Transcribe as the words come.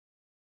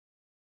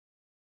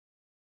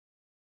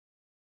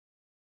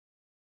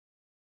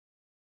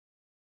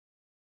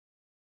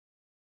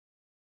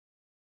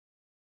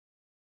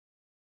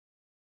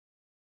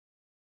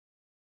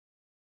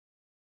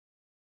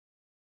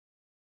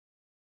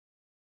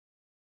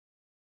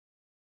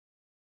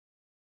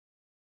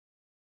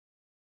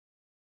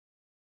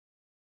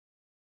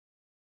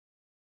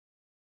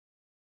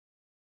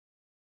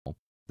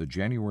The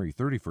January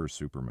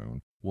 31st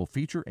supermoon will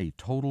feature a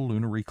total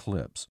lunar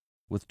eclipse,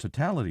 with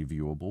totality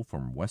viewable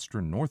from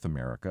western North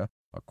America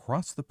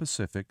across the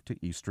Pacific to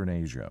eastern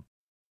Asia.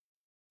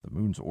 The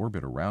moon's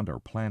orbit around our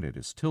planet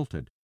is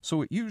tilted,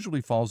 so it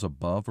usually falls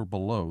above or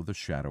below the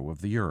shadow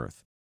of the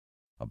Earth.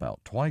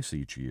 About twice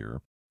each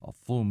year, a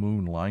full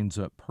moon lines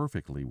up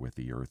perfectly with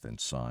the Earth and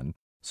Sun,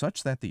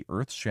 such that the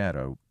Earth's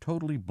shadow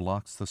totally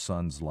blocks the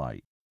Sun's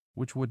light,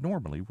 which would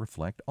normally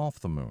reflect off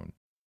the moon.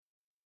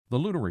 The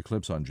lunar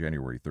eclipse on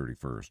January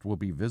 31st will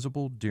be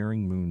visible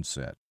during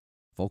moonset.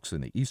 Folks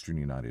in the eastern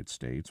United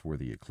States, where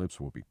the eclipse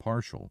will be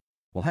partial,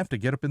 will have to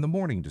get up in the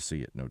morning to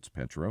see it, notes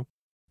Petro,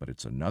 but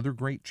it's another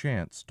great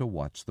chance to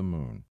watch the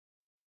moon.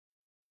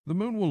 The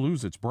moon will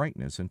lose its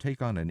brightness and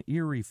take on an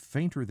eerie,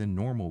 fainter than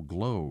normal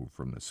glow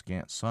from the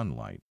scant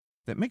sunlight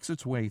that makes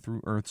its way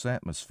through Earth's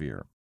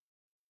atmosphere.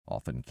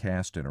 Often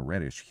cast in a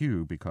reddish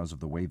hue because of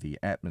the way the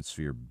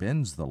atmosphere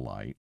bends the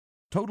light,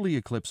 totally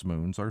eclipsed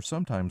moons are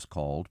sometimes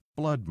called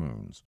blood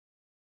moons.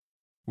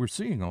 We're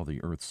seeing all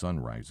the Earth's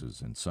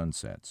sunrises and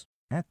sunsets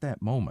at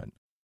that moment,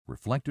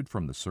 reflected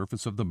from the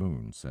surface of the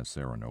moon, says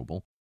Sarah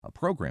Noble, a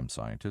program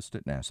scientist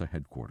at NASA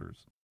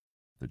headquarters.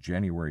 The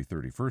January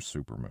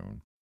 31st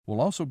supermoon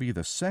will also be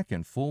the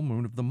second full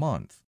moon of the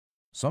month.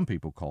 Some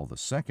people call the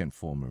second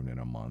full moon in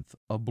a month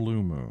a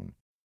blue moon.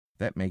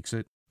 That makes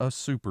it a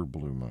super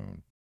blue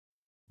moon.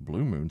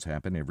 Blue moons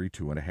happen every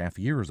 2.5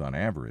 years on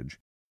average.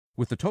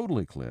 With the total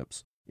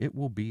eclipse, it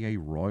will be a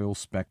royal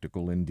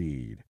spectacle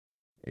indeed,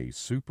 a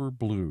super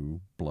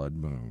blue blood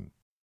moon.